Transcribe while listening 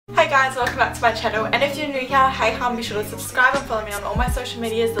guys, welcome back to my channel, and if you're new here, hey hum, be sure to subscribe and follow me on all my social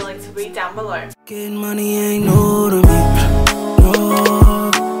medias. The links will be down below. Getting money ain't new to me.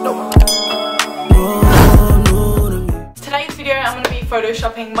 Today's video I'm going to be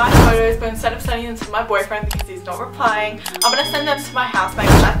photoshopping my photos, but instead of sending them to my boyfriend because he's not replying, I'm going to send them to my housemate,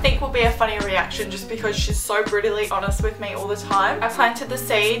 which I think will be a funny reaction just because she's so brutally honest with me all the time. I planted the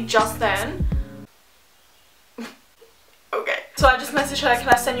seed just then. Okay. So I just messaged her, can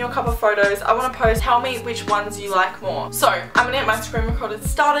I send you a couple of photos? I want to post, tell me which ones you like more. So I'm going to get my screen recorder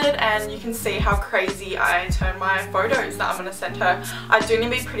started and you can see how crazy I turn my photos that I'm going to send her. I do need to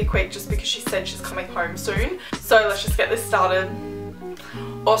be pretty quick just because she said she's coming home soon. So let's just get this started.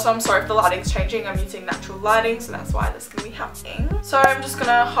 Also, I'm sorry if the lighting's changing. I'm using natural lighting, so that's why this is going to be happening. So I'm just going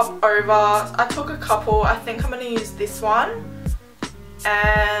to hop over. I took a couple. I think I'm going to use this one.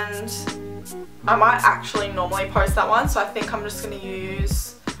 And I might actually normally post that one, so I think I'm just going to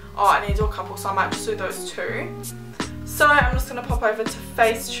use, I need to do a couple, so I might just do those two. So I'm just going to pop over to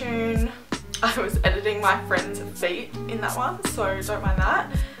Facetune. I was editing my friend's feet in that one, so don't mind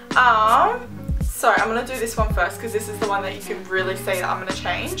that. So I'm going to do this one first because this is the one that you can really see that I'm going to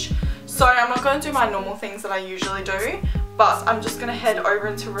change. So I'm not going to do my normal things that I usually do, but I'm just going to head over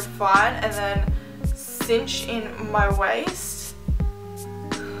into Refine and then cinch in my waist.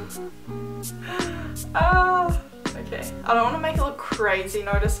 Okay, I don't want to make it look crazy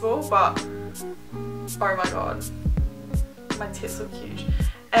noticeable, but oh my god, my tits look huge.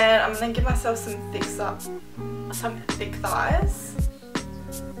 And I'm gonna give myself some thick thighs.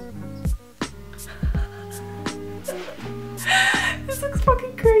 This looks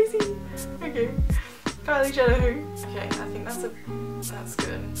fucking crazy. Okay, Kylie Jenner who? Okay, I think that's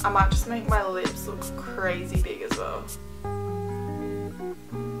good. I might just make my lips look crazy big as well.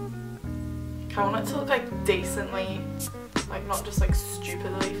 I want it to look like decently, like not just like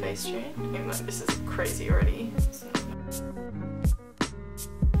stupidly Facetune, even though this is crazy already.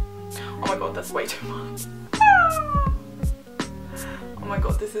 Oh my god, that's way too much. Oh my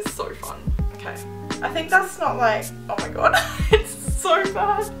god, this is so fun. Okay, I think that's not like, oh my god, it's so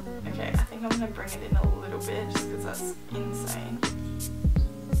bad. Okay, I think I'm gonna bring it in a little bit just because that's insane.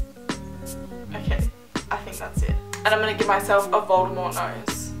 Okay, I think that's it. And I'm gonna give myself a Voldemort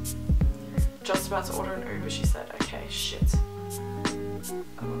nose. Just about to order an Uber, she said. Okay, shit.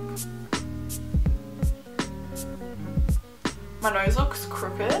 Oh, look. My nose looks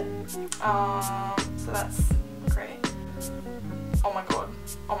crooked, so that's great. Oh my god,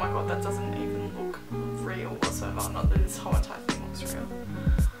 that doesn't even look real whatsoever. Not that this whole entire thing looks real.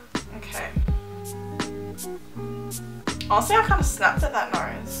 Okay. Honestly, I kind of snapped at that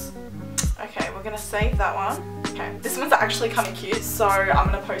nose. Okay, we're gonna save that one. Okay, this one's actually kind of cute, so I'm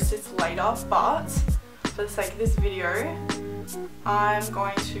going to post this later, but for the sake of this video, I'm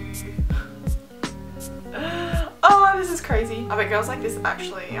going to... Oh, this is crazy. I bet girls like this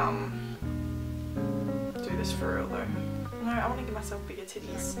actually do this for real though. No, I want to give myself bigger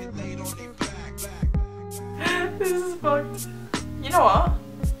titties. This is fucked. You know what?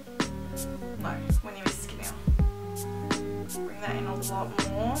 No, we need to be skinnier. Bring that in a lot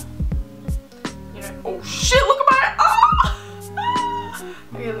more. Oh shit, look at my arm!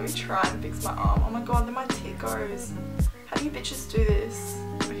 Okay, let me try and fix my arm. Oh my god, then my tit goes. How do you bitches do this?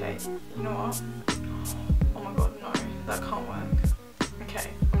 Okay, you know what? Oh my god, no, that can't work. Okay,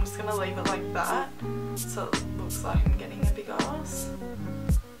 I'm just gonna leave it like that so it looks like I'm getting a big ass.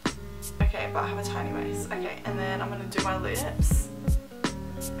 Okay, but I have a tiny waist. Okay, and then I'm gonna do my lips.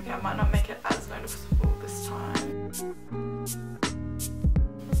 Okay, I might not make it as noticeable this time.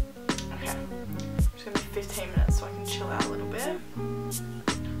 Okay. It's gonna be 15 minutes so I can chill out a little bit.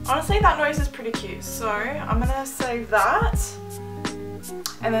 Honestly, that nose is pretty cute, so I'm gonna save that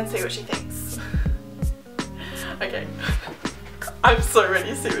and then see what she thinks. Okay. I'm so ready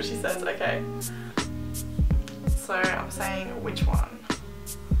to see what she says. Okay. So I'm saying which one?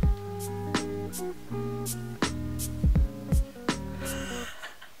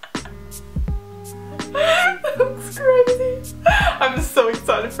 That looks crazy. I'm so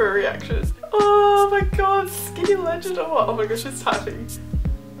excited for a reaction. Oh my god, skinny legend or what? Oh my gosh, she's typing.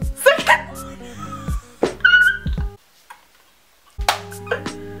 Second one!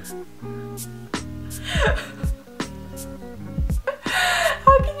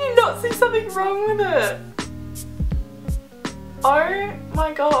 How can you not see something wrong with it? Oh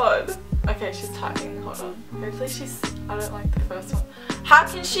my god. Okay, she's typing, hold on. Hopefully I don't like the first one. How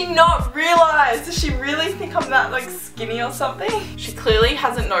can she not realise? Does she really think I'm that like skinny or something? She clearly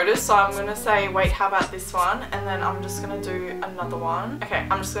hasn't noticed, so I'm gonna say, wait, how about this one? And then I'm just gonna do another one. Okay,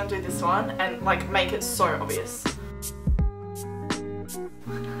 I'm just gonna do this one and like make it so obvious.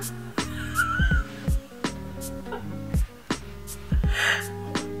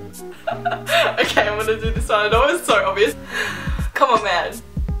 Okay, I'm gonna do this one. I know it's so obvious. Come on, man.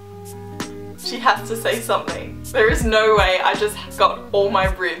 She has to say something. There is no way I just got all my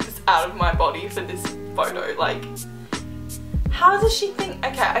ribs out of my body for this photo. Like, how does she think?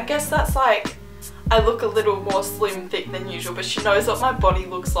 Okay, I guess that's like, I look a little more slim thick than usual, but she knows what my body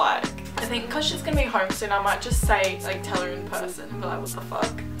looks like. I think because she's gonna be home soon, I might just say, like, tell her in person and be like, what the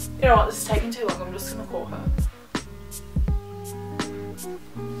fuck? You know what, this is taking too long, I'm just gonna call her.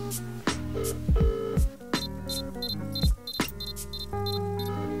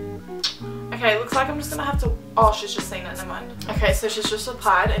 Okay, looks like I'm just gonna have to, oh, she's just seen it, never mind. Okay, so she's just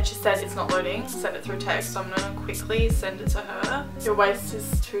replied and she said it's not loading, send it through text, so I'm gonna quickly send it to her. Your waist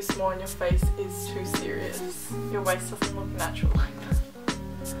is too small and your face is too serious. Your waist doesn't look natural like that.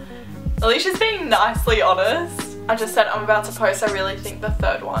 At least she's being nicely honest. I just said I'm about to post, I really think the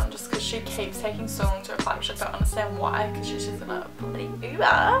third one, just because she keeps taking so long to reply, which I don't understand why, because she's just in a bloody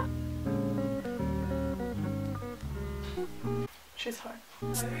Uber. She's home.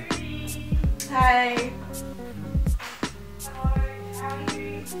 Hey. Hello, how are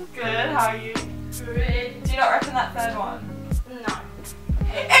you? Good, how are you? Good. Do you not reckon that third one? No.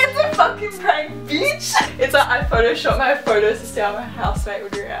 It's a fucking prank, bitch! It's like I photoshopped my photos to see how my housemate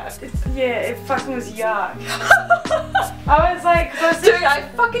would react. Yeah, it fucking was yuck. I was like, dude, I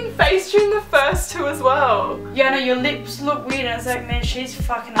fucking facetuned the first two as well. Yeah, no, your lips look weird. I was like, man, she's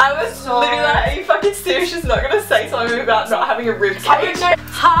fucking. I was literally like, are you fucking serious? She's not gonna say something about not having a rib cage.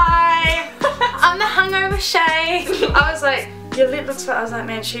 Hi, I'm the hungover Shay. I was like, your lip looks fat. I was like,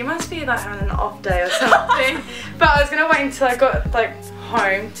 man, she must be like having an off day or something. But I was gonna wait until I got like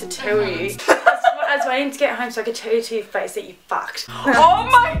home to tell you. I was waiting to get home so I could tell you to your face that you fucked. Oh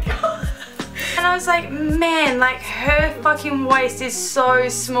my god. And I was like, man, like her fucking waist is so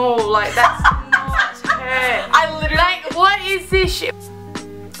small. Like that's not her. I literally. Like, what is this shit?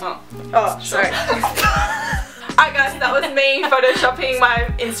 Oh, sorry. Alright guys, that was me photoshopping my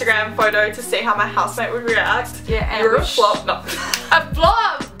Instagram photo to see how my housemate would react. Yeah, and you're a flop. No. A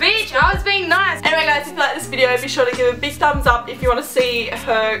flop, bitch! I was being nice. Anyway guys, if you like this video, be sure to give a big thumbs up. If you want to see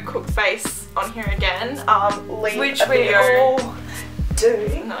her cooked face on here again, leave Which a video. we all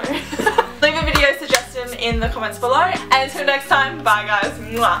do. No. Leave a video suggestion in the comments below. And until next time, bye guys.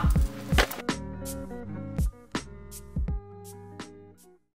 Mwah.